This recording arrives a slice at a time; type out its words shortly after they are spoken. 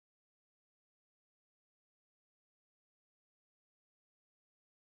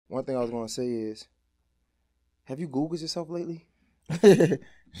one thing I was gonna say is, have you Googled yourself lately?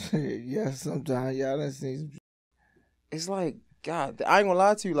 Yeah, sometimes y'all done seen some. It's like, God, I ain't gonna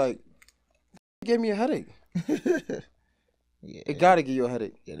lie to you. Like, it gave me a headache. Yeah, It gotta give you a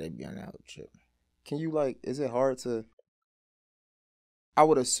headache. yeah, they be on that whole trip. Can you like? Is it hard to? I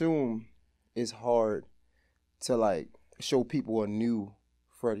would assume it's hard to like show people a new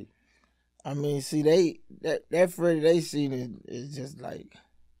Freddy. I mean, see, that Freddy they seen is just like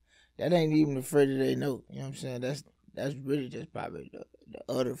that ain't even the Freddy they know. You know what I'm saying? That's really just probably the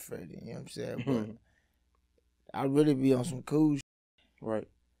other Freddy. You know what I'm saying? But I really be on some cool shit. Right.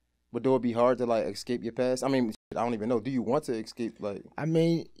 But do it be hard to like escape your past? I mean, I don't even know. Do you want to escape? Like, I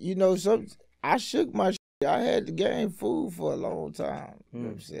mean, I shook my shit. I had the game food for a long time. You know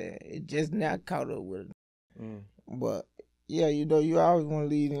what I'm saying? It just now caught up with it. But yeah, you always want to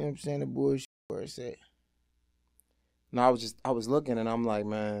leave, you know what I'm saying, the bullshit where it's at. no, I was looking and I'm like,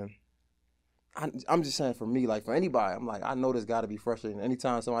 man, I'm just saying for me, like for anybody, I'm like, I know this got to be frustrating.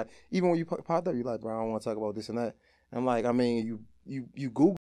 Anytime somebody, even when you popped up, you're like, bro, I don't want to talk about this and that. And I'm like, I mean, you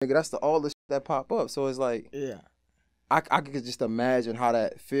Google, nigga, that's all the shit that pop up. So it's like, Yeah. I could just imagine how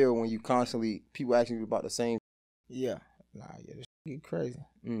that feel when you constantly, people asking you about the same. Yeah. Nah, yeah, this shit get crazy.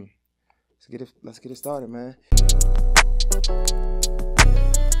 Let's get it started, man.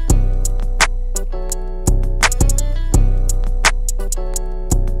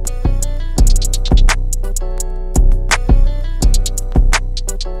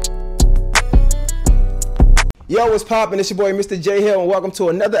 Yo, what's poppin'? It's your boy, Mr. J Hill, and welcome to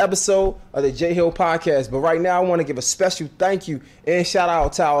another episode of the J Hill Podcast. But right now, I want to give a special thank you and shout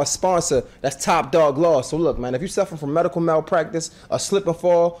out to our sponsor, that's Top Dog Law. So look, man, if you're suffering from medical malpractice, a slip and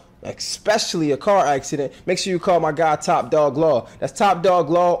fall, especially a car accident, make sure you call my guy Top Dog Law. That's Top Dog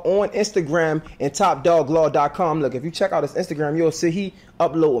Law on Instagram and topdoglaw.com. Look, if you check out his Instagram, you'll see he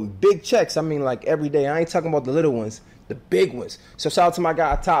uploading big checks. I mean, like every day. I ain't talking about the little ones. The big ones. So shout out to my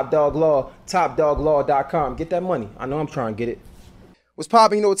guy, Top Dog Law, topdoglaw.com. Get that money. I know I'm trying to get it. What's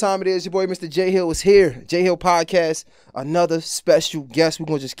poppin'? You know what time it is. Your boy, Mr. J Hill, is here. J Hill Podcast. Another special guest. We're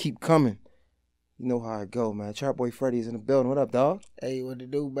going to just keep coming. You know how I go, man. TrapBoy Freddy is in the building. What up, dog? Hey, what to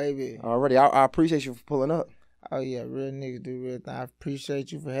do, baby? Already. I appreciate you for pulling up. Oh, yeah, real niggas do real thing. I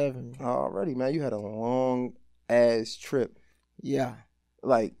appreciate you for having me. Already, man. You had a long-ass trip. Yeah.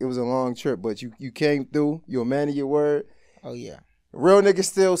 Like, it was a long trip, but you came through. You're a man of your word. Oh, yeah. Real niggas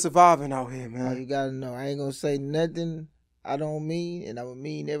still surviving out here, man. Oh, you gotta know, I ain't gonna say nothing I don't mean, and I would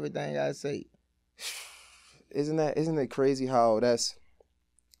mean everything I say. Isn't it crazy how that's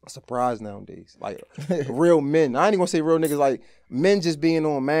a surprise nowadays? Like, real men. I ain't even gonna say real niggas, like, men just being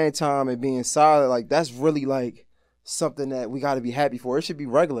on man time and being solid, like, that's really, like, something that we gotta be happy for. It should be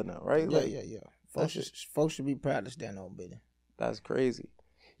regular now, right? Yeah, like, yeah. Folks should be proud to stand on business. That's crazy.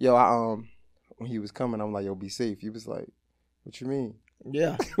 Yo, I when he was coming, I'm like, yo, be safe. He was like, what you mean?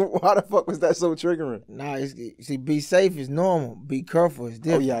 Yeah. Why the fuck was that so triggering? Nah, see, be safe is normal. Be careful is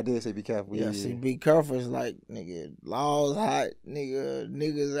different. Oh, yeah, I did say be careful. Yeah, see, be careful is like, nigga, laws hot,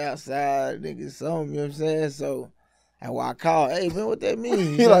 niggas outside, niggas something, you know what I'm saying? So, and why I call, hey, man, what that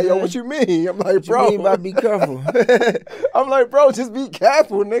mean? He like, yo, what you mean? I'm like, what bro. You mean by be careful? I'm like, bro, just be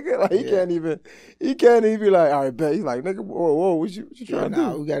careful, nigga. Like, he can't even be like, all right, bet. He's like, nigga, whoa, what you trying to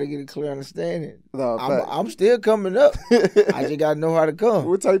do? We got to get a clear understanding. No, I'm still coming up. I just got to know how to come.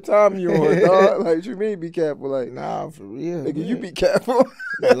 What type of time you on, dog? Like, what you mean be careful? Like, nah, for real. Nigga, man. you be careful.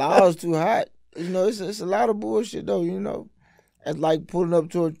 The law's too hot. You know, it's a lot of bullshit, though, you know. It's like pulling up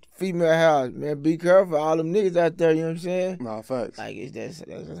to a female house, man. Be careful, all them niggas out there. You know what I'm saying? Nah, facts. Like that's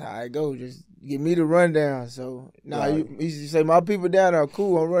just how it goes. Just give me the rundown. So you say my people down there are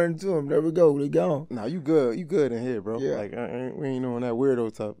cool. I'm running to them. There we go. They gone. Nah, you good. You good in here, bro. Yeah. Like we ain't doing that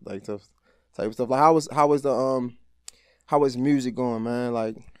weirdo type of stuff. Like how was music going, man?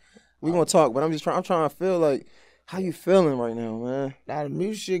 Like we gonna talk, but I'm trying to feel like how you feeling right now, man. Now the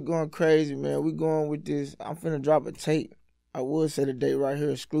music shit going crazy, man. We going with this. I'm finna drop a tape. I would say the date right here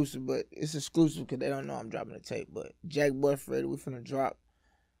exclusive, but it's exclusive because they don't know I'm dropping a tape. But Jackboy Freddy, we finna drop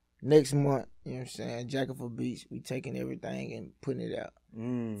next month. You know what I'm saying? Jacking for beats. We taking everything and putting it out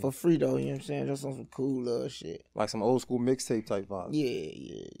for free though. You know what I'm saying? Just on some cool love shit. Like some old school mixtape type vibes.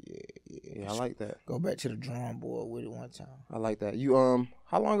 Yeah. I like that. Go back to the drawing board with it one time. I like that. You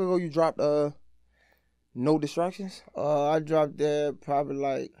how long ago you dropped No Distractions? I dropped that probably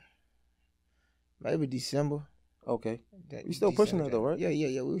like maybe December. Okay. You still pushing that though, right?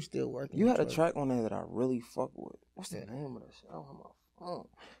 Yeah. We were still working. You had a track on there that I really fuck with. What's the name of that shit? I don't have my phone.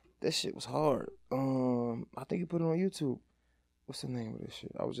 That shit was hard. I think you put it on YouTube. What's the name of this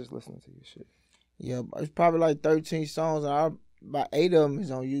shit? I was just listening to your shit. Yeah, it's probably like 13 songs. And about 8 of them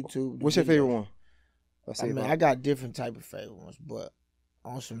is on YouTube. What's your favorite one? I mean, I got different type of favorite ones, but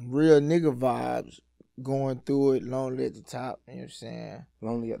on some real nigga vibes, going through it, Lonely at the Top, you know what I'm saying?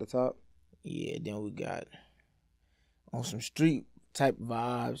 Lonely at the Top? Yeah, then we got on some street type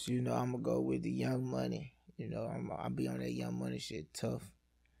vibes, you know, I'm going to go with the Young Money. You know, I'll be on that Young Money shit tough.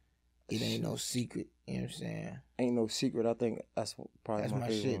 It ain't no secret, you know what I'm saying? Ain't no secret. I think that's probably my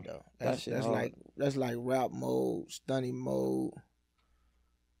favorite shit, one. though. That's like rap mode, stunning mode.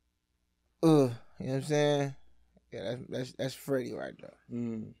 You know what I'm saying? Yeah, that's Freddy right there.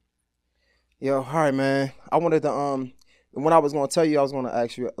 Mm. Yo, all right, man. I wanted to when I was gonna tell you, I was gonna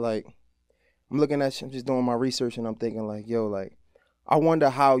ask you, like, I'm looking at you, I'm just doing my research, and I'm thinking, like, yo, like, I wonder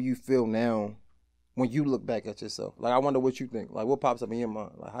how you feel now when you look back at yourself. Like, I wonder what you think. Like, what pops up in your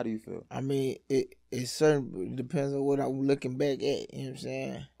mind? Like, how do you feel? I mean, it depends on what I'm looking back at. You know what I'm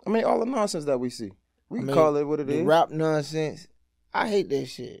saying? I mean, all the nonsense that we see, we call it what it is. The rap nonsense, I hate that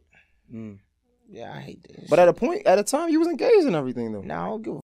shit. Mm. Yeah, I hate that. But at a time, you was engaged in everything, though. Nah, I don't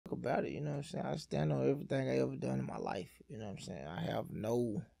give a fuck about it. You know what I'm saying? I stand on everything I ever done in my life. You know what I'm saying? I have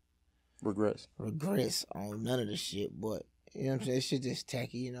no regrets on none of the shit. But you know what I'm saying? This shit just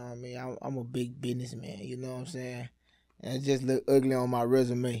tacky. You know what I mean? I'm a big businessman. You know what I'm saying? And it just look ugly on my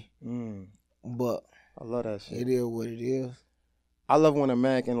resume. Mm. But I love that shit. It is what it is. I love when a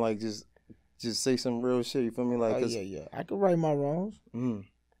man can like just say some real shit. You feel me? Like, yeah. I can right my wrongs. Mm.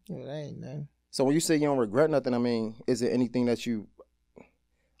 Yeah, that ain't nothing. So when you say you don't regret nothing, I mean, is there anything that you,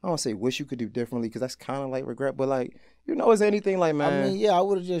 I don't say wish you could do differently, because that's kind of like regret, but like, you know, is there anything like, man? I mean, yeah, I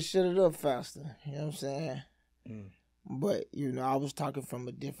would have just shut it up faster. You know what I'm saying? Mm. But, you know, I was talking from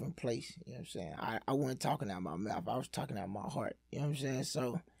a different place. You know what I'm saying? I wasn't talking out my mouth. I was talking out my heart. You know what I'm saying?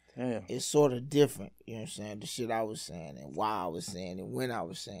 So Damn. It's sort of different. You know what I'm saying? The shit I was saying and why I was saying it, when I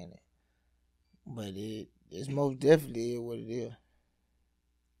was saying it. But it's most definitely what it is.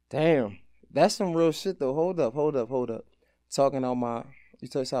 Damn. That's some real shit, though. Hold up. Talking out my, you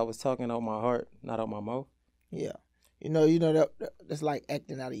touched how I was talking out my heart, not out my mouth? Yeah. You know that's like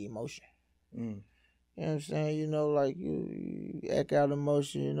acting out of emotion. Mm. You know what I'm saying? You know, like you act out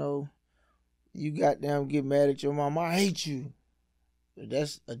emotion, you know. You goddamn get mad at your mama, I hate you.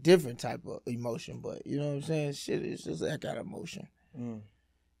 That's a different type of emotion, but you know what I'm saying? Shit, it's just act out of emotion. Mm.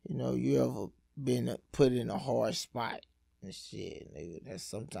 You know, you ever been put in a hard spot and shit, nigga. That's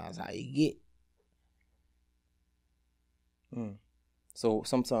sometimes how you get. Mm. So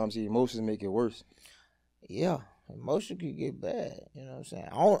sometimes the emotions make it worse. Yeah, emotion can get bad. You know what I'm saying?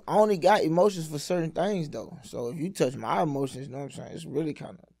 I only got emotions for certain things, though. So if you touch my emotions, you know what I'm saying? It's really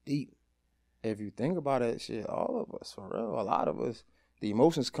kind of deep. If you think about it, shit, all of us, for real, a lot of us, the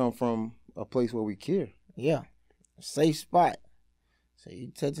emotions come from a place where we care. Yeah, safe spot. So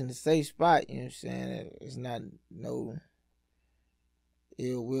you touching the safe spot, you know what I'm saying? It's not no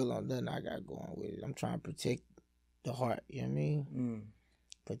ill will on nothing I got going with it. I'm trying to protect the heart, you know what I mean? Mm.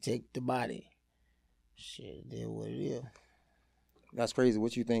 Protect the body. Shit, it is what it is. That's crazy.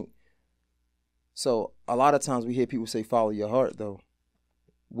 What you think? So a lot of times we hear people say follow your heart, though.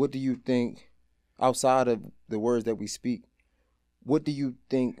 What do you think, outside of the words that we speak, what do you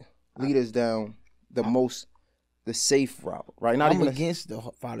think lead us down the safe route, right? Not I'm even against the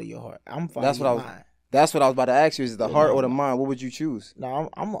follow your heart. I'm following your mind. That's what I was about to ask you. Is it the heart or the mind? What would you choose? No,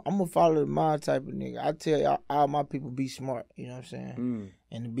 I'm a follow the mind type of nigga. I tell y'all, all my people be smart. You know what I'm saying? Mm.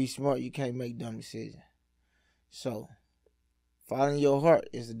 And to be smart, you can't make dumb decisions. So, following your heart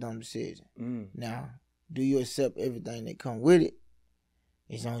is a dumb decision. Mm. Now, do you accept everything that come with it?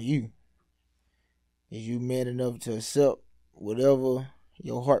 It's on you. Is you man enough to accept whatever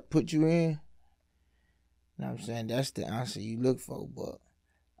your heart put you in? You know what I'm saying? That's the answer you look for. But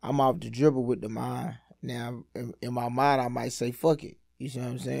I'm off the dribble with the mind. Now, in my mind, I might say, fuck it. You see what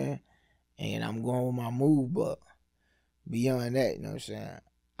I'm saying? And I'm going with my move, but beyond that, you know what I'm saying?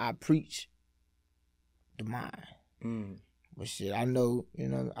 I preach the mind. Mm. But shit, I know, you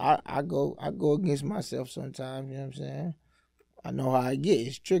know, I go against myself sometimes, you know what I'm saying? I know how I get.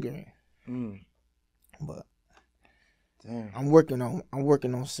 It's triggering. Mm. But damn. I'm working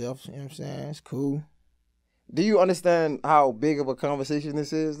on self, you know what I'm saying? It's cool. Do you understand how big of a conversation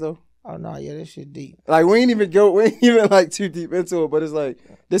this is, though? Oh no, yeah, that shit deep. Like we ain't even like too deep into it, but it's like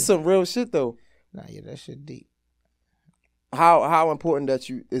this some real shit though. Nah, yeah, that shit deep. How important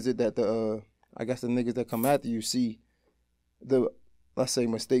is it that the I guess the niggas that come after you see the, let's say,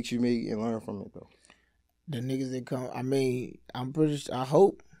 mistakes you made and learn from it though? The niggas that come, I mean, I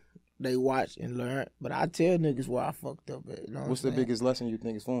hope they watch and learn, but I tell niggas where I fucked up at. You know What's the biggest lesson you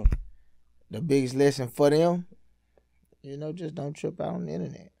think is for them? The biggest lesson for them, you know, just don't trip out on the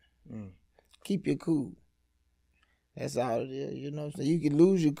internet. Mm. Keep your cool. That's all it is. You know what I'm saying? You can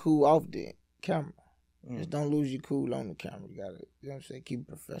lose your cool off the camera. Just don't lose your cool on the camera. You gotta, you know what I'm saying? Keep it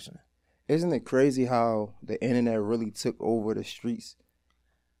professional. Isn't it crazy how the internet really took over the streets?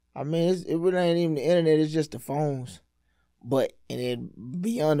 I mean, it really ain't even the internet. It's just the phones. But, and then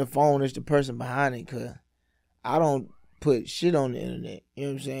beyond the phone, it's the person behind it. Because I don't put shit on the internet. You know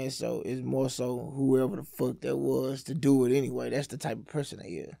what I'm saying? So, it's more so whoever the fuck that was to do it anyway. That's the type of person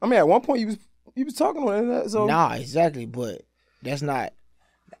they is. I mean, at one point, you was talking on the internet, so... Nah, exactly. But that's not...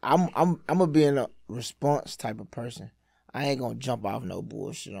 I'm going to be in a response type of person. I ain't going to jump off no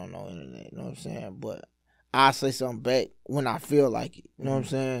bullshit on no internet. You know what I'm saying? But... I say something back when I feel like it. You know what I'm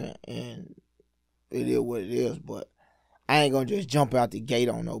saying? And it is what it is. But I ain't going to just jump out the gate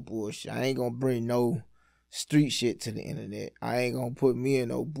on no bullshit. I ain't going to bring no street shit to the internet. I ain't going to put me in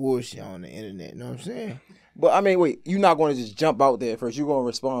no bullshit on the internet. You know what I'm saying? But, I mean, wait. You're not going to just jump out there first. You're going to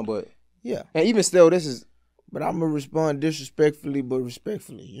respond, but... Yeah. And even still, this is... But I'm going to respond disrespectfully, but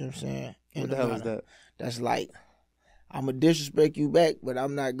respectfully. You know what I'm saying? What the hell is that? That's like, I'm going to disrespect you back, but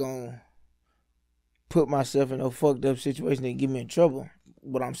I'm not going to put myself in a fucked up situation that get me in trouble.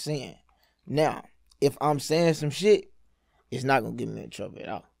 What I'm saying. Now, if I'm saying some shit, it's not gonna get me in trouble at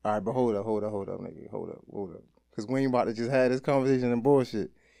all. All right, but hold up, nigga. Hold up. Because we ain't about to just have this conversation and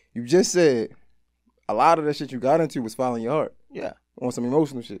bullshit. You just said a lot of that shit you got into was following your heart. Yeah. On some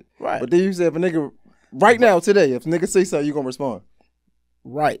emotional shit. Right. But then you said if a nigga, right now, today, if a nigga say something, you gonna respond.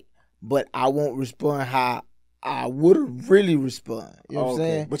 Right. But I won't respond how I would have really respond. You know what I'm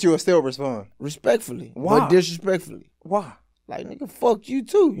saying? But you will still respond. Respectfully. Why? But disrespectfully. Why? Like, nigga, fuck you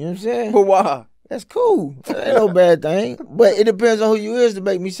too. You know what I'm saying? But why? That's cool. That ain't no bad thing. But it depends on who you is to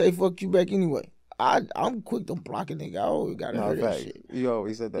make me say fuck you back anyway. I'm quick to block a nigga. I always gotta hear that shit. You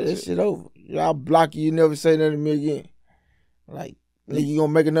always said that shit over. I'll block you. You never say nothing to me again. Like, nigga, you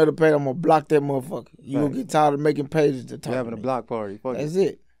gonna make another page, I'm gonna block that motherfucker. You gonna get tired of making pages to talk. You're having a block party. Fuck That's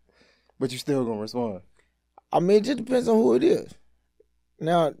it. But you still gonna respond. I mean, it just depends on who it is.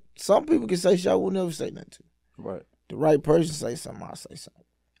 Now, some people can say shit I will never say nothing to. Right. The right person say something, I'll say something.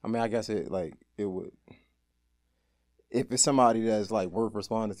 I mean, I guess it would. If it's somebody that's like worth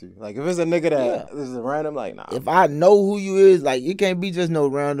responding to. Like if it's a nigga that is a random, like nah. If I know who you is, like it can't be just no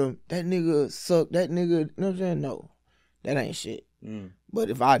random, that nigga suck, that nigga, you know what I'm saying? No. That ain't shit.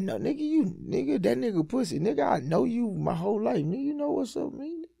 But if I know, that nigga pussy, nigga, I know you my whole life, nigga, you know what's up,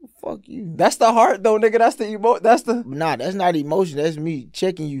 man, nigga, fuck you. That's the heart though, nigga, that's the Nah, that's not emotion, that's me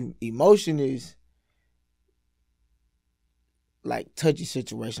checking you. Emotion is like touchy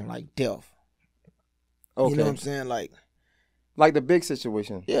situation, like death. Okay. You know what I'm saying? Like the big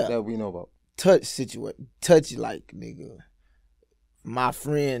situation that we know about. Touchy like, nigga, my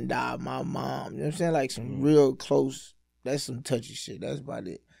friend died, my mom, you know what I'm saying? Like some real close. That's some touchy shit. That's about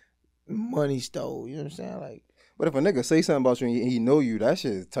it. Money stole. You know what I'm saying? Like, but if a nigga say something about you and he know you, that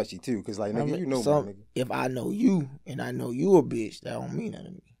shit is touchy too. Cause like, nigga, I mean, you know me, nigga. If I know you and I know you a bitch, that don't mean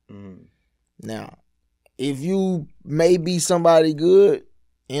nothing to me. Now, if you may be somebody good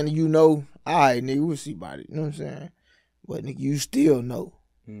and you know, all right, nigga, we'll see about it. You know what I'm saying? But nigga, you still know.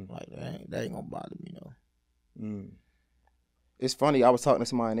 Like that ain't gonna bother me though. It's funny. I was talking to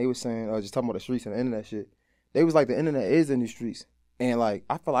somebody and they was saying, just talking about the streets and the internet shit. They was like, the internet is in the streets. And like,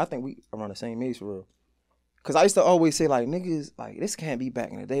 I think we around the same age for real. Cause I used to always say like, niggas, like this can't be back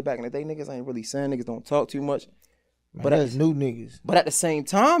in the day. Back in the day, niggas ain't really saying, niggas don't talk too much. Man, but that's new niggas. But at the same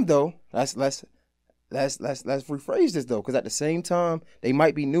time though, let's rephrase this though. Cause at the same time, they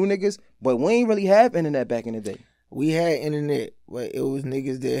might be new niggas, but we ain't really have internet back in the day. We had internet, but it was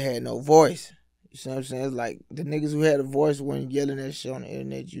niggas that had no voice. You see what I'm saying? It's like the niggas who had a voice weren't yelling that shit on the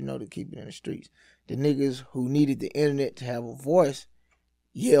internet, you know, to keep it in the streets. The niggas who needed the internet to have a voice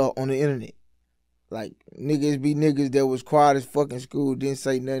yell on the internet. Like, niggas be niggas that was quiet as fucking school, didn't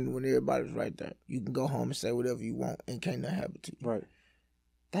say nothing when everybody was right there. You can go home and say whatever you want and can't nothing happen to you. Right.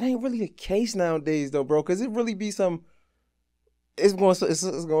 That ain't really the case nowadays though, bro, because it really be some... It's going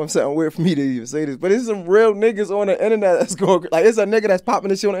to sound weird for me to even say this, but it's some real niggas on the internet that's going... Like, it's a nigga that's popping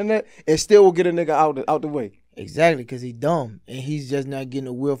this shit on the internet and still will get a nigga out the way. Exactly, because he dumb. And he's just not getting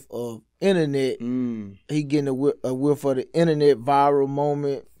a whiff of internet. He getting a whiff of the internet viral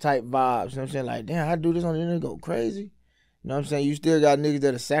moment type vibes. You know what I'm saying? Like, damn, I do this on the internet, go crazy. You know what I'm saying? You still got niggas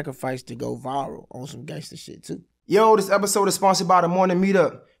that are sacrificed to go viral on some gangster shit, too. Yo, this episode is sponsored by The Morning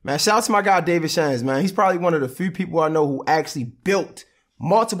Meetup. Man, shout out to my guy, David Shands, man. He's probably one of the few people I know who actually built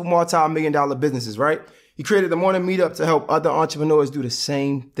multiple multi-million-dollar businesses, right? He created The Morning Meetup to help other entrepreneurs do the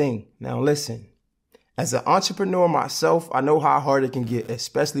same thing. Now, listen, as an entrepreneur myself, I know how hard it can get,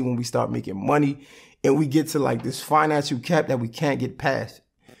 especially when we start making money and we get to like this financial cap that we can't get past.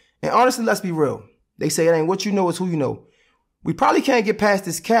 And honestly, let's be real. They say it ain't what you know, it's who you know. We probably can't get past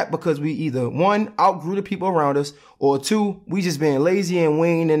this cap because we either, one, outgrew the people around us, or two, we just being lazy and we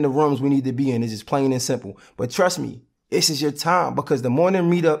ain't in the rooms we need to be in. It's just plain and simple. But trust me, this is your time because the morning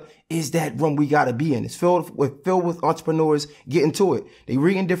meetup is that room we got to be in. It's filled with entrepreneurs getting to it. They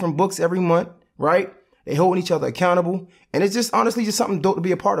reading different books every month, right? They holding each other accountable. And it's just honestly just something dope to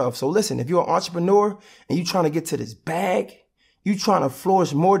be a part of. So listen, if you're an entrepreneur and you trying to get to this bag, you trying to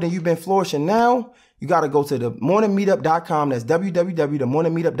flourish more than you've been flourishing now, you got to go to themorningmeetup.com. That's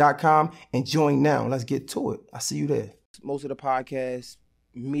www.themorningmeetup.com and join now. Let's get to it. I see you there. Most of the podcasts,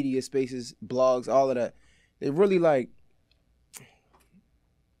 media spaces, blogs, all of that, they really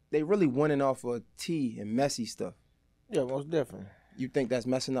winning off of tea and messy stuff. Yeah, most definitely. You think that's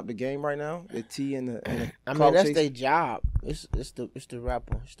messing up the game right now? The tea and the I mean, that's their job. It's the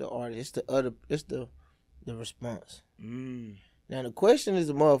rapper, it's the artist, it's the response. Now the question is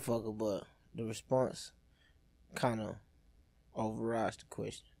the motherfucker, but the response kind of overrides the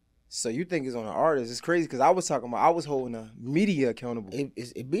question. So you think it's on the artist? It's crazy because I was holding the media accountable.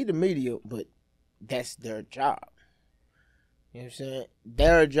 It be the media, but that's their job. You know what I'm saying?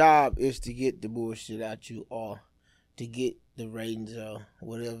 Their job is to get the bullshit out you or to get the ratings or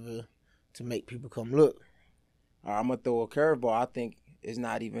whatever to make people come look. All right, I'm going to throw a curveball. I think it's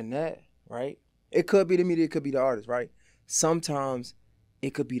not even that, right? It could be the media, it could be the artist, right? Sometimes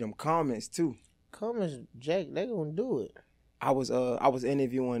it could be them comments too. Comments, Jack, they gonna do it. I was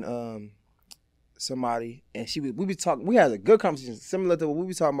interviewing somebody and we had a good conversation similar to what we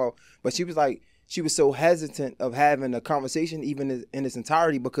were talking about, but she was so hesitant of having a conversation even in its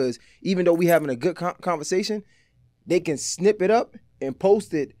entirety because even though we having a good conversation, they can snip it up and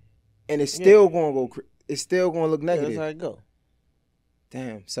post it and it's still going to look negative. Yeah, that's how it go.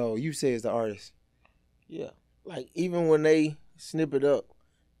 Damn. So you say it's the artist. Yeah. Like even when they snip it up,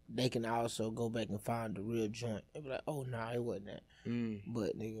 they can also go back and find the real joint and be like, oh, nah, it wasn't that.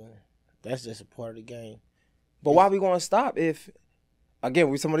 But, nigga, that's just a part of the game. But why we going to stop if, again,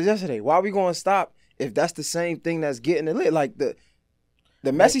 we were talking about this yesterday, why we going to stop if that's the same thing that's getting it lit? Like, the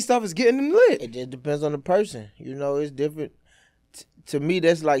messy stuff is getting them lit. It just depends on the person. You know, it's different. To me,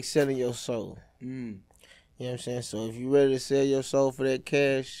 that's like selling your soul. You know what I'm saying? So if you ready to sell your soul for that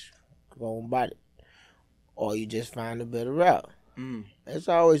cash, go and buy it. Or you just find a better route. It's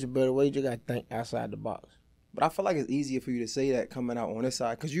always a better way. You just got to think outside the box. But I feel like it's easier for you to say that coming out on this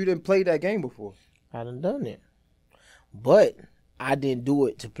side because you didn't play that game before. I done it. But I didn't do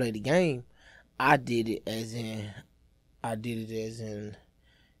it to play the game. I did it as in,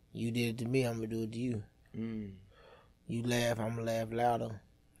 you did it to me, I'm going to do it to you. You laugh, I'm going to laugh louder.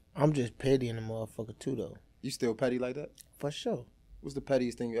 I'm just petty in the motherfucker too, though. You still petty like that? For sure. What's the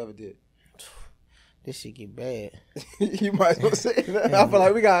pettiest thing you ever did? This shit get bad. You might as well say that. I feel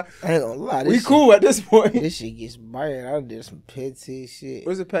like I ain't gonna lie. We cool at this point. This shit gets bad. I did some petty shit.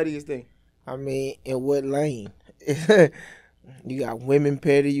 What's the pettiest thing? I mean, in what lane? You got women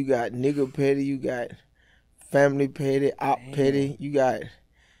petty, you got nigga petty, you got family petty, op petty. You got,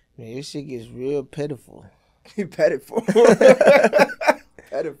 man, this shit gets real pitiful. Pitiful.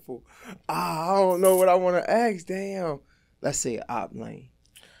 Pitiful. I don't know what I want to ask. Damn. Let's say op lane.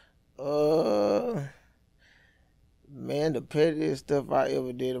 Man, the pettiest stuff I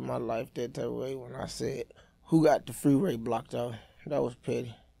ever did in my life that type of way when I said, who got the freeway blocked off? That was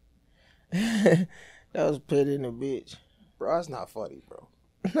petty. That was petty in a bitch. Bro, that's not funny, bro.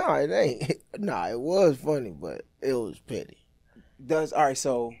 No, it ain't. Nah, it was funny, but it was petty. All right,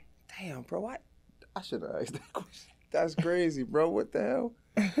 so, damn, bro, I should have asked that question. That's crazy, bro. What the hell?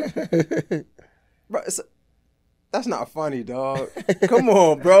 Bro, that's not funny, dog. Come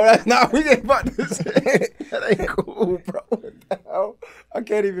on, bro. That's not. We ain't about to say that ain't cool, bro. What the hell? I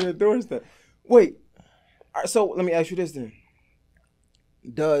can't even endorse that. Wait. All right, so let me ask you this then.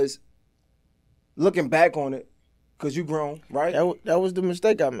 Looking back on it, because you grown, right? That was the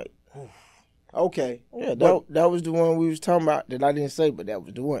mistake I made. Okay. Yeah, that was the one we was talking about that I didn't say, but that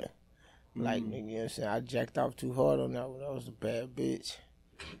was the one. Like, nigga, you know what I'm saying? I jacked off too hard on that one. That was a bad bitch.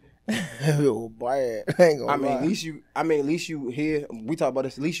 It was bad. I ain't gonna lie. At least you here. We talk about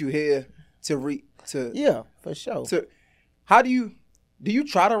this. At least you here to yeah, for sure. How do you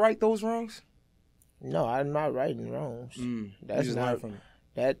try to right those wrongs? No, I'm not righting wrongs. That's not from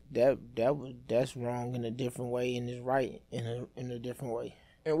it. That's wrong in a different way and it's right in a different way.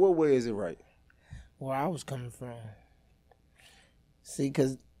 And what way is it right? Where I was coming from. See,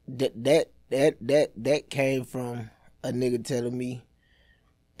 cause that came from a nigga telling me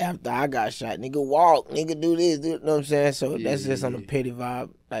after I got shot, nigga walk, nigga do this, you know what I'm saying? So that's just on a petty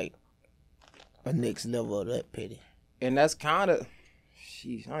vibe, like a next level of that petty. And that's kind of,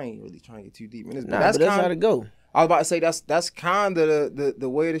 Sheesh, I ain't really trying to get too deep in this, Nah, but that's how to go. I was about to say that's kind of the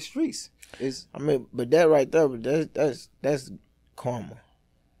way of the streets. Is I mean, but that right there, but that's karma.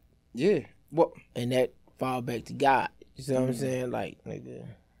 Yeah. What? And that fall back to God. You see what I'm saying? Like, nigga,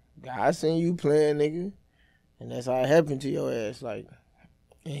 God seen you playing, nigga, and that's how it happened to your ass. Like,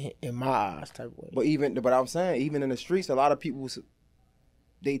 in my eyes, type of way. But I'm saying, even in the streets, a lot of people,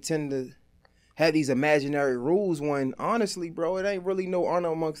 they tend to have these imaginary rules when, honestly, bro, it ain't really no honor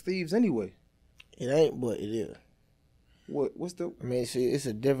amongst thieves anyway. It ain't, but it is. What's the? I mean, see, it's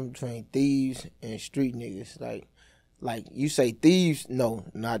a difference between thieves and street niggas. Like you say thieves, no,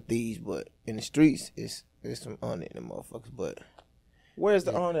 not thieves, but in the streets, it's some honor in the motherfuckers. But where's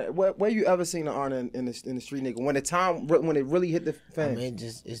the honor? Where you ever seen the honor in the street nigga? When it really hit the fan? I mean,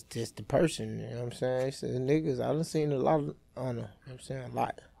 it's just the person. You know what I'm saying? It's the niggas. I done seen a lot of honor. You know what I'm saying? A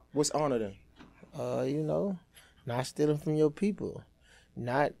lot. What's honor then? You know, not stealing from your people,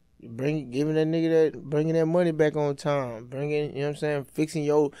 not giving that money back on time, you know what I'm saying, fixing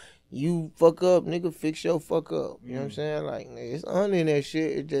you fuck up, nigga, fix your fuck up. You know what I'm saying? Like, it's honor in that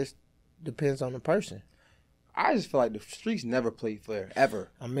shit. It just depends on the person. I just feel like the streets never play fair, ever.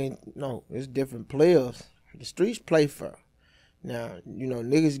 I mean, no, it's different players. The streets play fair. Now, you know,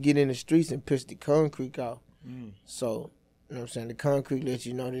 niggas get in the streets and piss the concrete out. So, you know what I'm saying, the concrete lets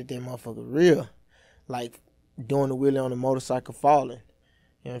you know that motherfucker real. Like, doing the wheelie on a motorcycle falling.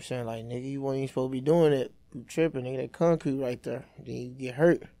 You know what I'm saying? Like, nigga, you ain't supposed to be doing that. You tripping, nigga, that concrete right there. Then you get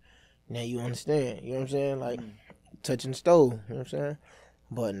hurt. Now you understand. You know what I'm saying? Like, touching the stove. You know what I'm saying?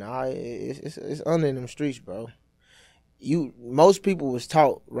 But nah, it's under in them streets, bro. Most people was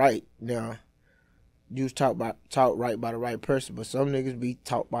taught right. Now, you was taught right by the right person, but some niggas be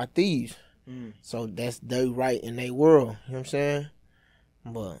taught by thieves. So that's they right in their world. You know what I'm saying?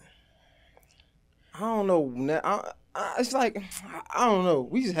 But I don't know. It's like, I don't know.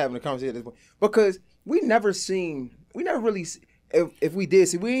 We just having a conversation at this point. Because we never really, if we did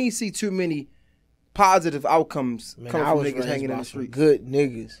see, we ain't see too many positive outcomes coming from niggas hanging in the street. Good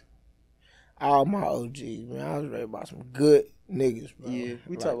niggas. All my OGs, man. I was raised by some good niggas, bro. Yeah,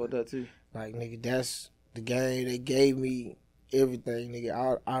 we talk about that too. Like, nigga, that's the game that gave me everything,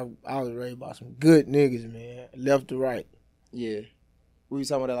 nigga. I was raised by some good niggas, man. Left to right. Yeah. We was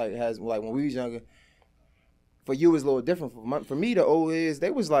talking about that like when we was younger. For you, it's a little different. For me, the old heads,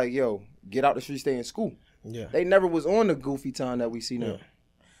 they was like, yo, get out the street, stay in school. Yeah. They never was on the goofy time that we see now. Yeah.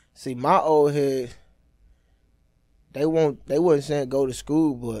 See, my old heads, they wasn't saying go to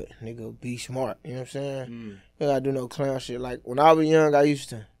school, but nigga, be smart. You know what I'm saying? You gotta do no clown shit. Like, when I was young, I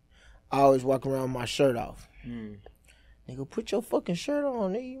always walk around with my shirt off. Nigga, put your fucking shirt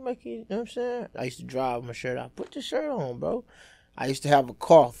on, nigga. You make it, you know what I'm saying? I used to drive my shirt off. Put your shirt on, bro. I used to have a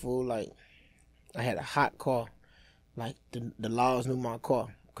car full, like, I had a hot car. Like, the laws knew my car.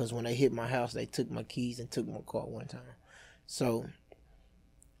 Because when they hit my house, they took my keys and took my car one time. So,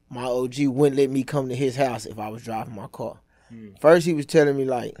 my OG wouldn't let me come to his house if I was driving my car. First, he was telling me,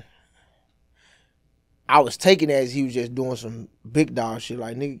 like, I was taking it as he was just doing some big dog shit.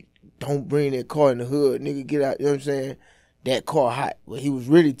 Like, nigga, don't bring that car in the hood. Nigga, get out, you know what I'm saying? That car hot. But he was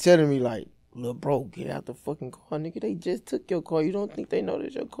really telling me, like, little bro, get out the fucking car, nigga. They just took your car. You don't think they know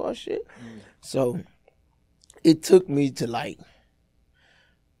that's your car shit? So, it took me to, like,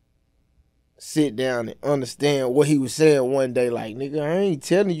 sit down and understand what he was saying one day. Like, nigga, I ain't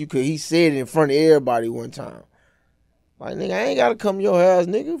telling you because he said it in front of everybody one time. Like, nigga, I ain't got to come to your house,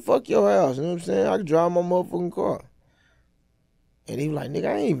 nigga. Fuck your house. You know what I'm saying? I can drive my motherfucking car. And he was like, nigga,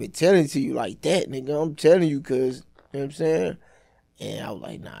 I ain't even telling to you like that, nigga. I'm telling you because, you know what I'm saying? And I was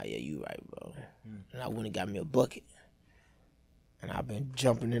like, nah, yeah, you right, bro. And I went and got me a bucket. And I've been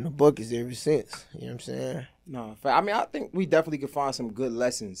jumping in the buckets ever since. You know what I'm saying? No, I mean, I think we definitely could find some good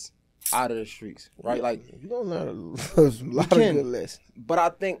lessons out of the streets, right? Yeah, like, you don't learn a lot of good lessons. But I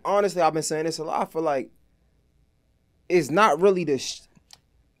think, honestly, I've been saying this a lot. I feel like it's not really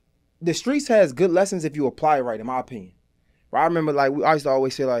the streets has good lessons if you apply it right, in my opinion. Right? I remember, like, I used to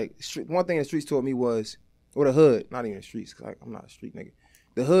always say, like, one thing the streets taught me was, or the hood, not even the streets, because I'm not a street nigga.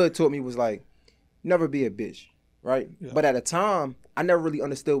 The hood taught me was, like, never be a bitch, right? Yeah. But at the time, I never really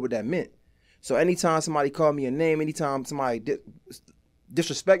understood what that meant. So anytime somebody called me a name, anytime somebody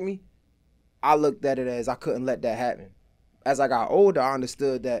disrespect me, I looked at it as I couldn't let that happen. As I got older, I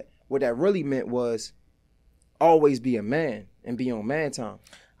understood that what that really meant was always be a man and be on man time.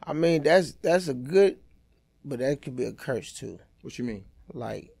 I mean, that's a good, but that could be a curse too. What you mean?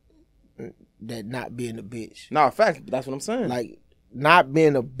 Like, that not being a bitch. No, in fact, that's what I'm saying. Like, not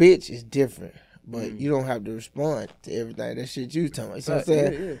being a bitch is different, but you don't have to respond to everything that shit you talking about. You know what I'm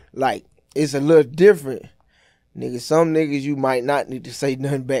saying? Yeah. Like, it's a little different Nigga, some niggas you might not need to say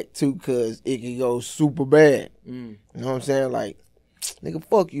nothing back to because it can go super bad. You know what I'm saying? Like, nigga,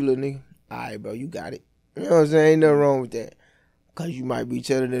 fuck you, little nigga. All right, bro, you got it. You know what I'm saying? Ain't nothing wrong with that. Because you might be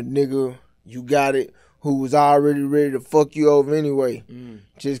telling the nigga you got it who was already ready to fuck you over anyway.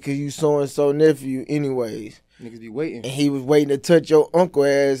 Just because you so-and-so nephew anyways. Niggas be waiting. And he was waiting to touch your uncle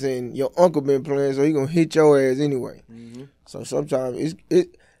ass and your uncle been playing, so he gonna hit your ass anyway. So sometimes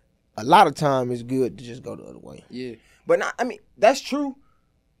a lot of time it's good to just go the other way. Yeah. But not, I mean, that's true.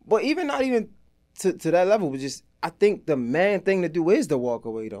 But even not even to that level, but just I think the man thing to do is to walk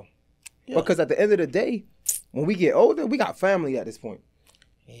away though. Yeah. Because at the end of the day, when we get older, we got family at this point.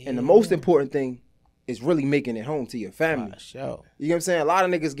 Yeah. And the most important thing is really making it home to your family. Sure. You know what I'm saying? A lot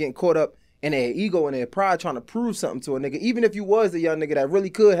of niggas getting caught up in their ego and their pride trying to prove something to a nigga. Even if you was the young nigga that really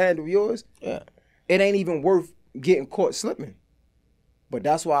could handle yours, it ain't even worth getting caught slipping. But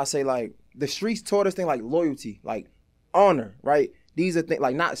that's why I say, like, the streets taught us things like loyalty, like honor, right? These are things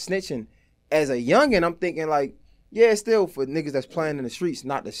like not snitching. As a youngin', I'm thinking like, yeah, still for niggas that's playing in the streets,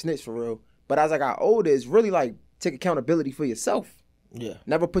 not to snitch for real. But as I got older, it's really like take accountability for yourself. Yeah.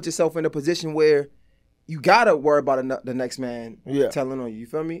 Never put yourself in a position where you gotta worry about the next man telling on you. You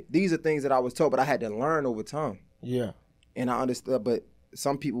feel me? These are things that I was taught, but I had to learn over time. Yeah. And I understood, but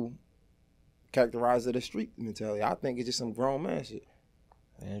some people characterize it as street mentality. I think it's just some grown man shit.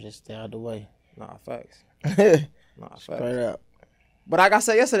 Man, just stay out the way. Nah, facts. Facts. Straight up. But like I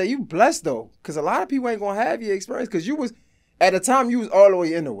said yesterday, you blessed though, because a lot of people ain't gonna have your experience, because you was at the time you was all the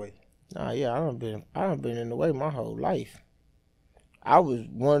way in the way. Nah, yeah, I done been in the way my whole life. I was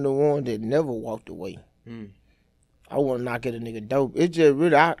one of the ones that never walked away. I want to knock at a nigga dope. It just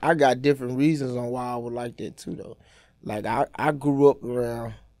really, I got different reasons on why I would like that too though. Like I grew up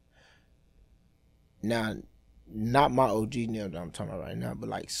around, now, not my OG now that I'm talking about right now, but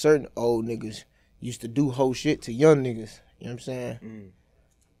like certain old niggas used to do whole shit to young niggas. You know what I'm saying?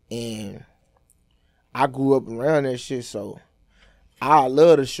 And I grew up around that shit, so I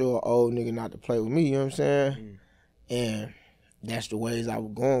love to show an old nigga not to play with me, you know what I'm saying? And that's the ways I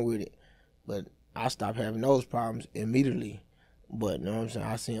was going with it. But I stopped having those problems immediately. But, you know what I'm saying?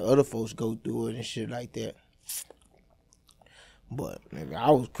 I seen other folks go through it and shit like that. But, nigga, I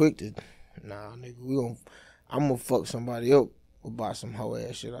was quick to, nah, nigga, I'm gonna fuck somebody up about some hoe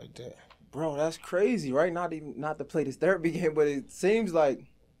ass shit like that. Bro, that's crazy, right? Not to play this therapy game, but it seems like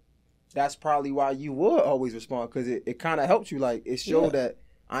that's probably why you would always respond, because it kind of helped you. Like, it showed that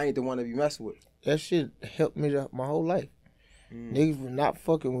I ain't the one to be messed with. That shit helped me my whole life. Niggas were not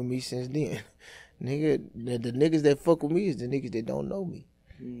fucking with me since then. Nigga, the niggas that fuck with me is the niggas that don't know me.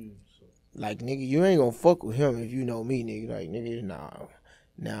 Like, nigga, you ain't gonna fuck with him if you know me, nigga. Like, nigga, nah.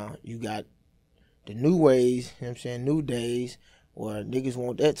 Now, you got the new ways, you know what I'm saying, new days, where niggas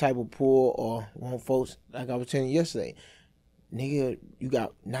want that type of pull or want folks, like I was telling you yesterday, nigga, you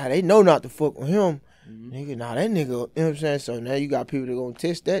got, now they know not to fuck with him. Nigga, now that nigga, you know what I'm saying? So now you got people that gonna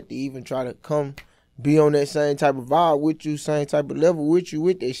test that to even try to come be on that same type of vibe with you, same type of level with you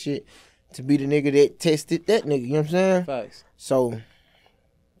with that shit, to be the nigga that tested that nigga, you know what I'm saying? Facts. So,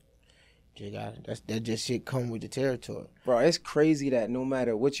 that just shit come with the territory. Bro, it's crazy that no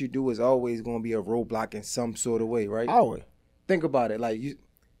matter what you do, is always gonna be a roadblock in some sort of way, right? Always. Think about it. Like,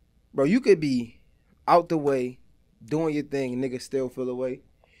 you could be out the way, doing your thing, and niggas still feel the way.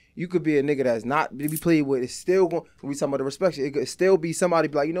 You could be a nigga that's not to be played with. It's still going, we talking about the respect shit. It could still be somebody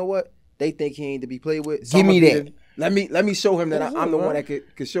be like, you know what? They think he ain't to be played with. So give me that. Let me show him that I'm the one that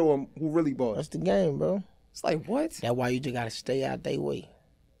could show him who really boss. That's the game, bro. It's like, what? That's why you just gotta stay out their way.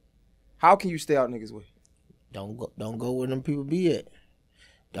 How can you stay out niggas' way? Don't go where them people be at.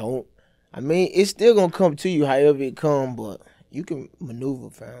 I mean, it's still gonna come to you however it come, but you can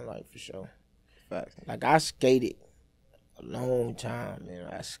maneuver, fam, like, for sure. Facts. Like, I skated a long time, man.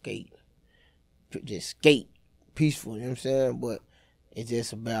 I just skate peaceful, you know what I'm saying? But it's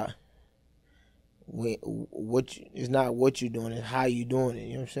just about it's not what you're doing, it's how you doing it,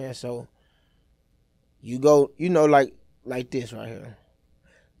 you know what I'm saying? So you go, you know, like this right here.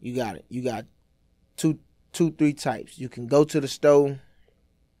 You got it. You got two, three types. You can go to the store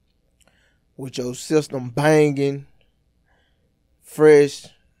with your system banging, fresh,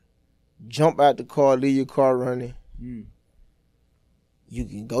 jump out the car, leave your car running. You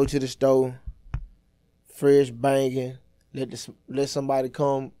can go to the store, fresh, banging, let somebody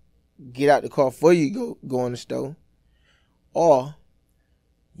come get out the car for you, go in the store. Or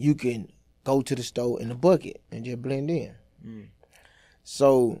you can go to the store in a bucket and just blend in.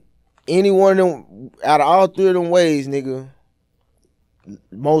 So, any one of them, out of all three of them ways, nigga,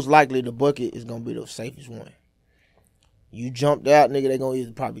 most likely the bucket is going to be the safest one. You jumped out, nigga, they gonna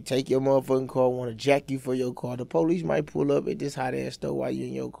either probably take your motherfucking car, want to jack you for your car. The police might pull up at this hot ass store while you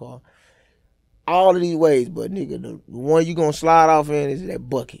in your car. All of these ways, but nigga, the one you gonna slide off in is that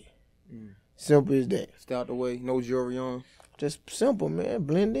bucket. Simple as that. Stay out the way, no jewelry on. Just simple, man.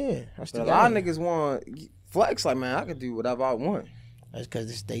 Blend in. That's But a lot of niggas want flex like, man, I can do whatever I want. That's because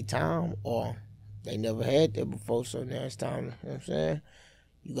it's their time, or they never had that before, so now it's time. You know what I'm saying?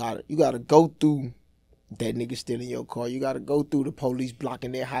 You gotta go through that nigga stealing your car. You gotta go through the police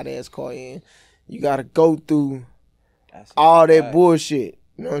blocking that hot ass car in. You gotta go through all that bullshit.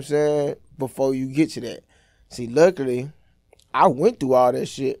 You know what I'm saying? Before you get to that. See, luckily, I went through all that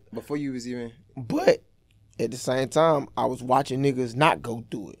shit before you was even. But at the same time, I was watching niggas not go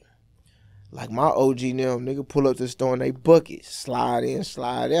through it. Like my OG them, nigga pull up to the store in they bucket, slide in,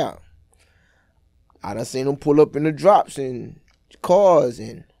 slide out. I done seen them pull up in the drops and cars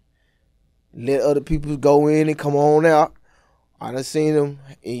and let other people go in and come on out. I done seen them,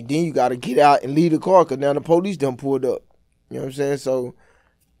 and then you gotta get out and leave the car because now the police done pulled up. You know what I'm saying? So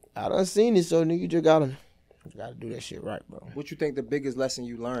I done seen it, so nigga, you just gotta do that shit right, bro. What you think the biggest lesson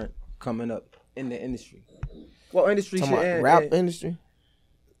you learned coming up in the industry? Well, industry shit and rap industry.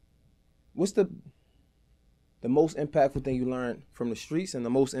 What's the most impactful thing you learned from the streets and the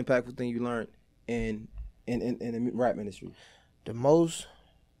most impactful thing you learned in the rap industry? The most,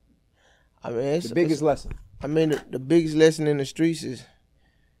 I mean, the biggest lesson. I mean, the biggest lesson in the streets is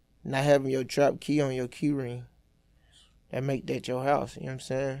not having your trap key on your key ring. That make that your house. You know what I'm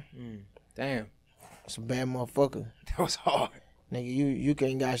saying? Damn. That's a bad motherfucker. That was hard. Nigga, you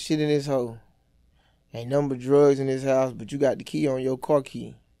can't got shit in this hole. Ain't nothing but drugs in this house, but you got the key on your car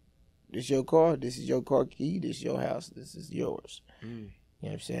key. This your car, this is your car key, this is your house, this is yours. You know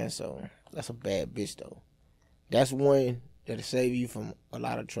what I'm saying? So that's a bad bitch though. That's one that'll save you from a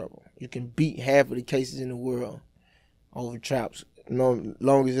lot of trouble. You can beat half of the cases in the world over traps,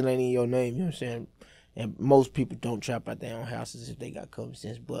 long as it ain't in your name, you know what I'm saying? And most people don't trap out their own houses if they got common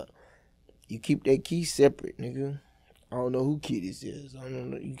sense, but you keep that key separate, nigga. I don't know who key this is. I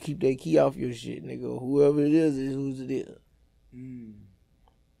don't know. You keep that key off your shit, nigga. Whoever it is whose it is.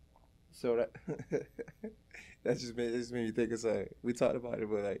 So that just made me think of something. We talked about it,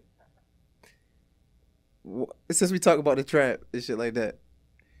 but like, since we talk about the trap and shit like that,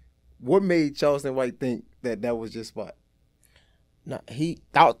 what made Charleston White think that was your spot? Nah, he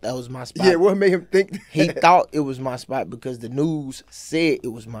thought that was my spot. Yeah, what made him think that? He thought it was my spot because the news said it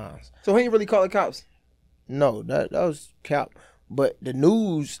was mine. So he ain't really call the cops? No, that was cap. But the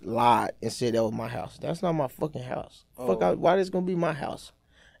news lied and said that was my house. That's not my fucking house. Why this gonna be my house?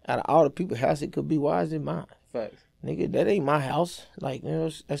 Out of all the people's house it could be, why is it mine? Facts. Nigga, that ain't my house. Like, you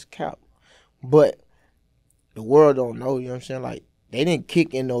know, that's cap. But the world don't know, you know what I'm saying? Like, they didn't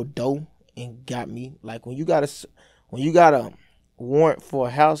kick in no door and got me. Like, when you got a warrant for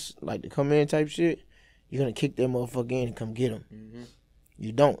a house, like to come in type shit, you're gonna kick that motherfucker in and come get him.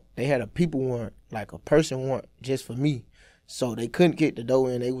 You don't. They had a people warrant, like a person warrant, just for me. So they couldn't kick the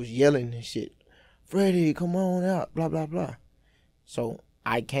door in. They was yelling and shit. Freddy, come on out, blah, blah, blah. So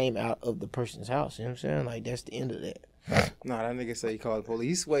I came out of the person's house. You know what I'm saying? Like, that's the end of that. Nah, that nigga say he called the police.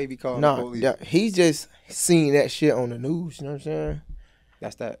 He swear he be calling the police. Nah, he just seen that shit on the news. You know what I'm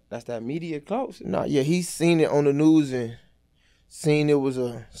saying? That's that media close. Nah, yeah, he seen it on the news and seen it was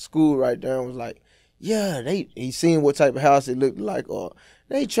a school right there and was like, yeah, he seen what type of house it looked like, or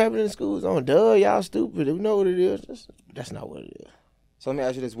they trapping in the schools on, duh, y'all stupid. We know what it is. That's not what it is. So let me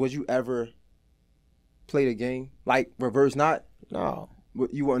ask you this. Would you ever play the game? Like, reverse not? No.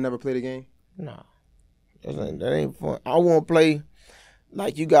 You won't never play the game? No. That ain't fun. I won't play,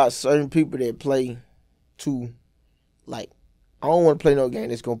 like, you got certain people that play to, like, I don't want to play no game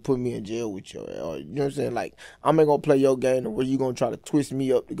that's going to put me in jail with you. Or, you know what I'm saying? Like, I'm not going to play your game where you going to try to twist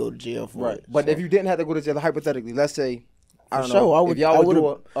me up to go to jail for it. But so, if you didn't have to go to jail, hypothetically, let's say, I don't know, if y'all would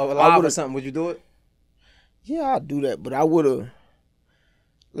do a live or something, would you do it? Yeah, I'd do that. But I would have,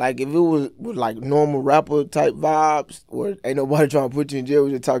 like, if it was with, like, normal rapper type vibes where ain't nobody trying to put you in jail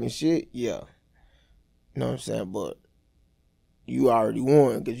with you talking shit, yeah. You know what I'm saying? But you already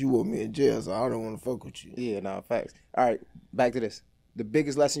won because you want me in jail, so I don't want to fuck with you. Yeah, nah, facts. All right, back to this. The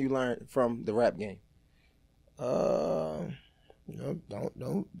biggest lesson you learned from the rap game? You know,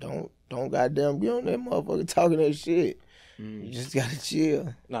 don't goddamn be on that motherfucker talking that shit. You just gotta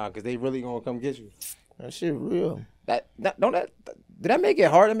chill. Nah, because they really gonna come get you. That shit real. Did that make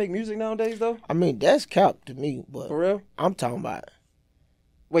it hard to make music nowadays, though? I mean, that's cap to me, but for real, I'm talking about.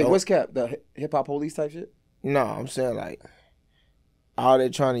 Wait, what's cap? The hip hop police type shit? No, I'm saying like all they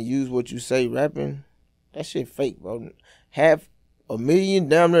trying to use what you say rapping. That shit fake, bro. Half a million,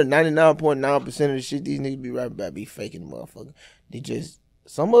 damn near 99.9% of the shit these niggas be rapping about be faking the motherfucker. They just,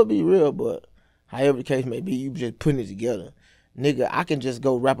 some of it be real, but however the case may be, you just putting it together. Nigga, I can just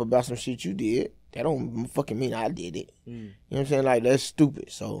go rap about some shit you did. That don't fucking mean I did it. You know what I'm saying? Like, that's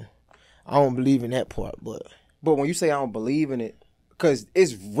stupid. So, I don't believe in that part, but when you say I don't believe in it, because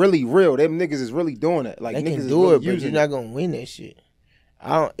it's really real. Them niggas is really doing it. Like, they niggas can is do really it, but you're not going to win that shit.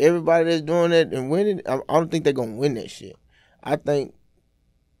 Everybody that's doing that and winning, I don't think they're going to win that shit. I think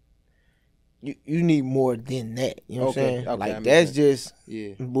you need more than that. You know what I'm saying? Okay, like, that's just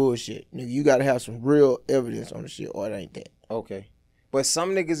yeah. bullshit. Nigga, you got to have some real evidence on the shit, or it ain't that. Okay. But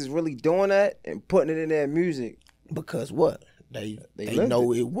some niggas is really doing that and putting it in their music. Because what? They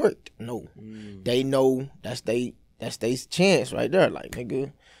know it worked. No. Mm. They know that's they chance right there. Like,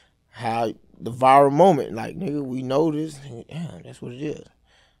 nigga, how the viral moment. Like, nigga, we know this. Damn, that's what it is.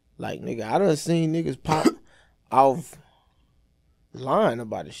 Like, nigga, I done seen niggas pop off lying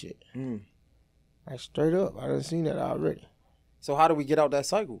about the shit. Like, straight up. I done seen that already. So how do we get out that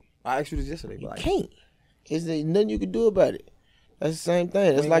cycle? I asked you this yesterday. You can't. There's nothing you can do about it. That's the same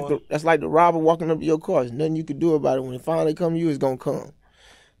thing. That's like the robber walking up to your car. There's nothing you can do about it. When it finally come to you, it's gonna come.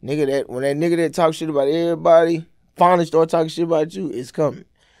 Nigga, when that nigga that talk shit about everybody finally start talking shit about you, it's coming.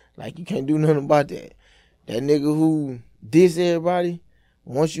 Like, you can't do nothing about that. That nigga who diss everybody,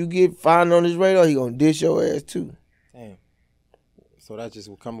 once you get found on his radar, he gonna diss your ass too. Damn. So that just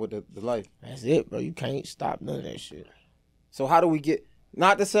will come with the life. That's it, bro. You can't stop none of that shit. So how do we get,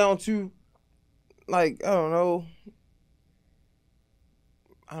 not to sound too, like, I don't know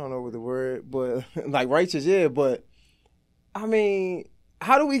what the word, but like righteous, yeah, but I mean,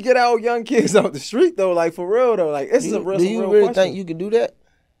 how do we get our young kids out the street though? Like, for real though, like, this is a real question. Do you really think you can do that?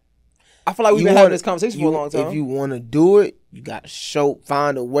 I feel like we've been having this conversation for a long time. If you want to do it, you got to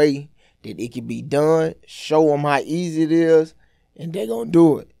find a way that it can be done, show them how easy it is, and they're going to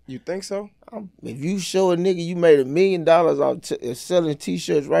do it. You think so? If you show a nigga you made $1 million off selling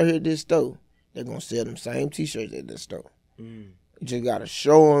T-shirts right here at this store, they're going to sell them same T-shirts at this store. You just got to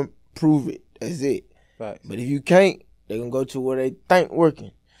show them, prove it. That's it. Facts. But if you can't, they're going to go to where they think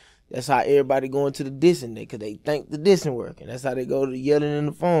working. That's how everybody going to the dissing because they think the dissing working. That's how they go to yelling in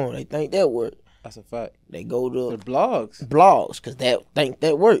the phone. They think that work. That's a fact. They go to the blogs because they think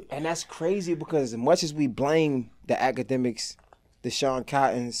that work. And that's crazy because as much as we blame the academics, the Sean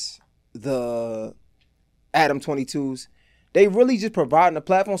Cottons, the Adam 22s, they really just providing a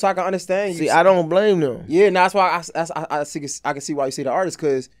platform so I can understand. See, I don't blame them. Yeah, and that's why I can see why you say the artist,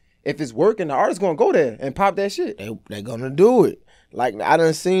 because if it's working, the artist gonna go there and pop that shit. They gonna do it. Like, I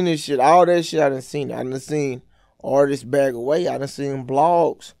done seen this shit, all that shit I done seen. I done seen artists back away. I done seen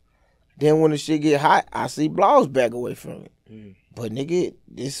blogs. Then when the shit get hot, I see blogs back away from it. But nigga,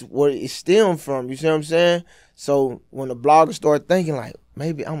 this is where it stemmed from. You see what I'm saying? So when the bloggers start thinking like,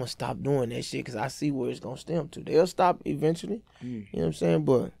 maybe I'm gonna stop doing that shit because I see where it's gonna stem to. They'll stop eventually. You know what I'm saying?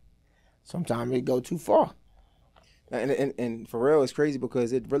 But sometimes it go too far. And for real, it's crazy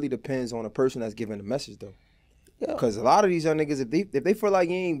because it really depends on the person that's giving the message though. Yeah. Because a lot of these young niggas, if they feel like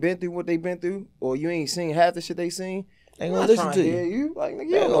you ain't been through what they been through, or you ain't seen half the shit they seen, they ain't gonna listen to you. Like,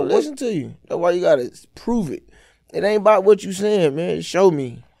 nigga, they ain't gonna listen to you. That's why you gotta prove it. It ain't about what you saying, man. Show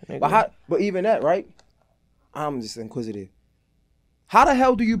me. But even that, right? I'm just inquisitive. How the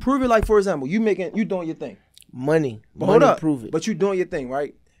hell do you prove it? Like, for example, you doing your thing. Money. But hold up. Prove it. But you doing your thing,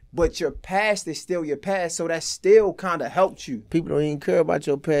 right? But your past is still your past, so that still kind of helped you. People don't even care about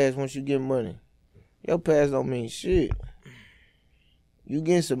your past once you get money. Your past don't mean shit. You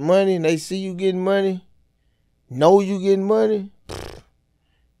getting some money and they see you getting money, know you getting money.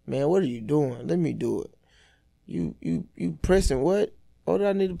 Man, what are you doing? Let me do it. You pressing what? What do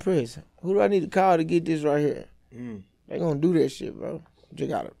I need to press? Who do I need to call to get this right here? They gonna do that shit, bro. You just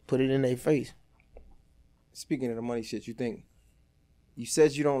gotta put it in their face. Speaking of the money shit, you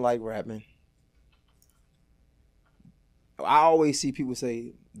said you don't like rapping. I always see people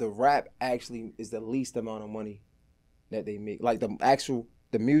say the rap actually is the least amount of money that they make. Like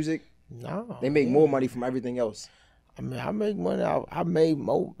the music, no, they make more money from everything else. I mean, I make money out. I made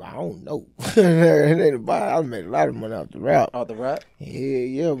more. I don't know. It ain't about. I made a lot of money out the rap. Out the rap?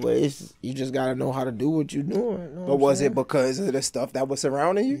 Yeah. But you just gotta know how to do what you're doing. You know but was it because of the stuff that was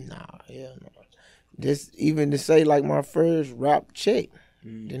surrounding you? Nah, hell no. Just even to say like my first rap check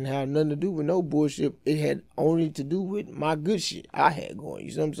didn't have nothing to do with no bullshit. It had only to do with my good shit I had going.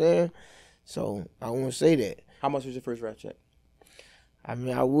 You see what I'm saying? So I won't say that. How much was your first rap check? I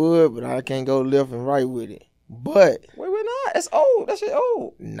mean, I would, but I can't go left and right with it. But wait, we're not. It's old. That shit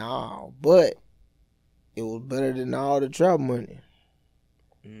old. Nah, but it was better than all the trap money.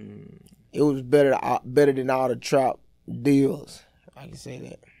 It was better than all the trap deals. I can say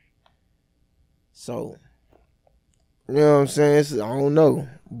that. So, you know what I'm saying? I don't know,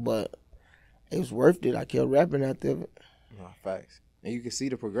 but it was worth it. I kept rapping after it. No, facts. And you can see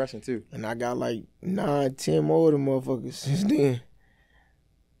the progression too. And I got like 9, 10 more of them motherfuckers since then.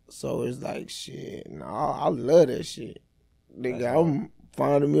 So it's like, shit, nah, I love that shit. Nigga, I'm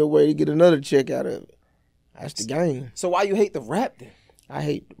finding me a way to get another check out of it. That's the game. So why you hate the rap then? I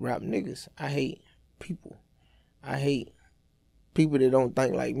hate rap niggas. I hate people. I hate people that don't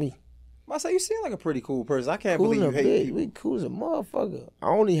think like me. I say you seem like a pretty cool person. I can't believe you hate people. We cool as a motherfucker.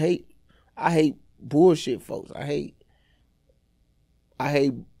 I hate bullshit folks. I hate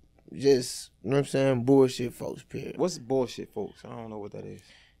just, you know what I'm saying, bullshit folks, period. What's bullshit folks? I don't know what that is.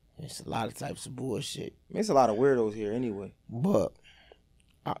 It's a lot of types of bullshit. I mean, it's a lot of weirdos here anyway. But,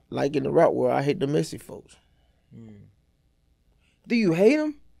 like in the rap world, I hate the messy folks. Do you hate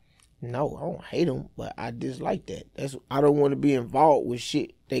them? No, I don't hate them, but I dislike that. I don't want to be involved with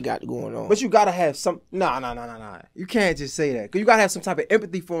shit they got going on. But you gotta have some. Nah. You can't just say that. Cause you gotta have some type of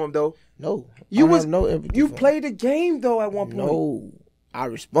empathy for them, though. No, I have no empathy. You played the game though at one point. No, I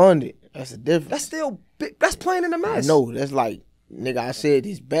responded. That's the difference. That's still that's playing in the mess. No, that's like, nigga, I said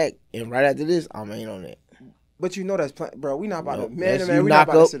this back, and right after this, I'm ain't on that. But you know that's playing, bro. We not about to, we not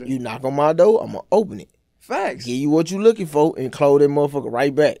about to sit there. You knock on my door, I'm gonna open it. Facts. Give you what you looking for, and close that motherfucker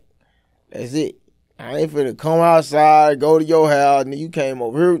right back. That's it. I ain't finna come outside, go to your house, and you came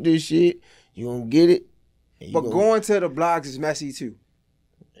over here with this shit. You gonna get it. But going to the blogs is messy too.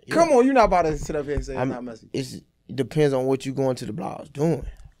 Yeah. Come on, you're not about to sit up here and say it's not messy. It depends on what you going to the blogs doing.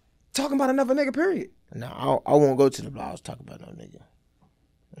 Talking about another nigga, period. No, I won't go to the blogs talking about no nigga.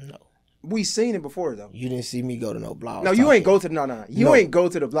 No. We seen it before though. You didn't see me go to no blogs. No, you ain't go to You ain't go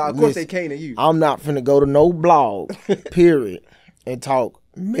to the blog. Of course they came to you. I'm not finna go to no blog, period, and talk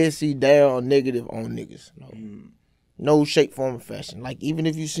messy, down, negative on niggas. No. No shape, form, or fashion. Like, even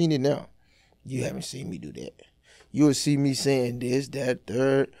if you seen it now, you haven't seen me do that. You will see me saying this, that,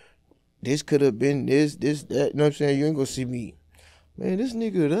 third. This could have been this, that. You know what I'm saying? You ain't gonna see me, man, this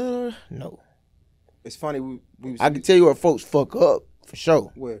nigga, no. It's funny. I can tell you where folks fuck up, for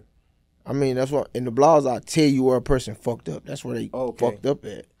sure. Where? I mean, that's what, in the blogs, I'll tell you where a person fucked up. That's where they fucked up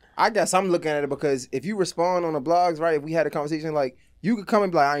at. I guess I'm looking at it because if you respond on the blogs, right, if we had a conversation, like, you could come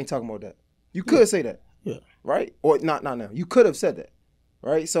and be like, I ain't talking about that. You could say that. Yeah. Right? Or not now. You could have said that.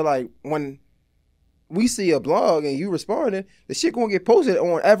 Right? So, like, when we see a blog and you responding, the shit gonna get posted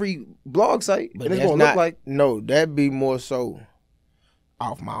on every blog site. But and it's gonna look like... No, that'd be more so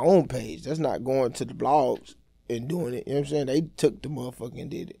off my own page. That's not going to the blogs and doing it. You know what I'm saying? They took the motherfucker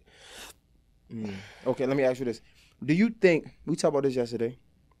and did it. Okay, let me ask you this. Do you think, we talked about this yesterday,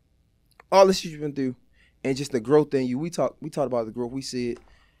 all the shit you've been through, and just the growth in you, we talked about the growth, we see it.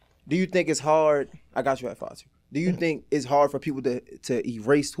 Do you think it's hard? I got you at 5-2. Do you think it's hard for people to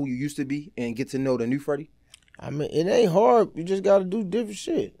erase who you used to be and get to know the new Freddy? I mean, it ain't hard. You just got to do different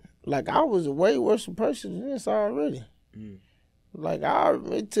shit. Like, I was a way worse person than this already. Like,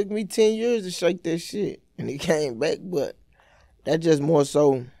 it took me 10 years to shake that shit, and it came back, but that's just more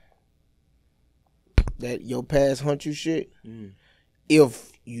so that your past hunt you shit.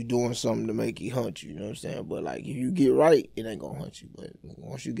 If you doing something to make it hunt you, you know what I'm saying? But, like, if you get right, it ain't gonna hunt you. But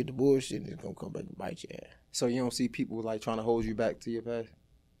once you get the bullshit, it's gonna come back and bite your ass. So you don't see people, like, trying to hold you back to your past?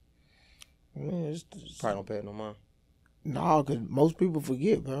 Man, it's probably don't pay it no mind. Nah, because most people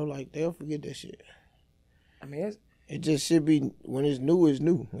forget, bro. Like, they'll forget that shit. I mean, it just should be, when it's new, it's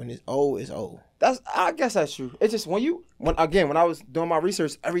new. When it's old, it's old. I guess that's true. It's just when I was doing my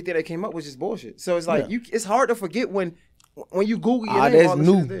research, everything that came up was just bullshit. So it's like, it's hard to forget when you Google your name, that's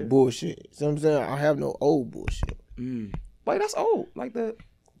new bullshit. So I'm saying, I have no old bullshit. Like, that's old. Like that.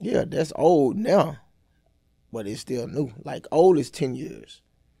 Yeah, that's old now. But it's still new. Like, old is 10 years.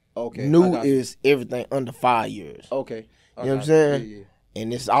 Okay. New is everything under 5 years. Okay. You know what I'm saying? Yeah.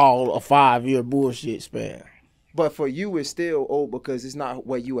 And it's all a 5-year bullshit span. But for you, it's still old because it's not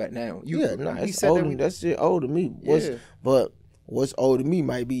where you at now. It's old. That shit old to me. But what's old to me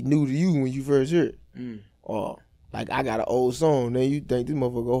might be new to you when you first hear it. Or, like, I got an old song, then you think this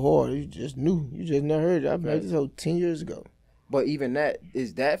motherfucker go hard. You just new. You just never heard it. I made this whole 10 years ago. But even that,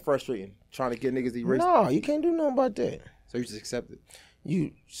 is that frustrating? Trying to get niggas to erase? No, you can't do nothing about that. So you just accept it?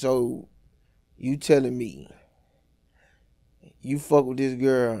 You telling me you fuck with this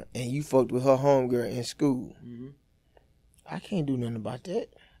girl and you fucked with her homegirl in school. I can't do nothing about that.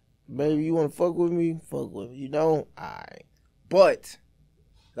 Baby, you want to fuck with me? Fuck with me. You don't? All right. But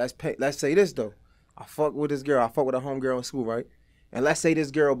let's say this, though. I fuck with this girl. I fuck with a homegirl in school, right? And let's say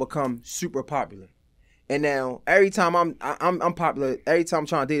this girl become super popular. And now, every time I'm popular, every time I'm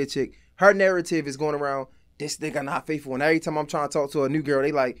trying to date a chick, her narrative is going around, this nigga not faithful. And every time I'm trying to talk to a new girl,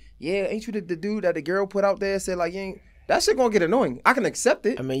 they like, yeah, ain't you the dude that the girl put out there said like, you ain't. That shit gonna get annoying. I can accept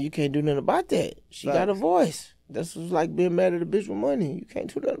it. I mean, you can't do nothing about that. She got a voice. That's what's like being mad at a bitch with money. You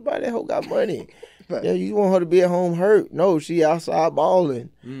can't do nothing about that. Hoe got money. Yeah, you want her to be at home hurt. No, she outside balling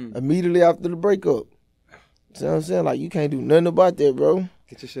immediately after the breakup. See what I'm saying? Like, you can't do nothing about that, bro.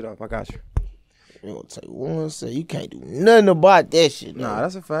 Get your shit off. I got you. You gonna take one say you can't do nothing about that shit. Nah,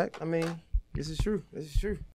 that's a fact. I mean, this is true. This is true.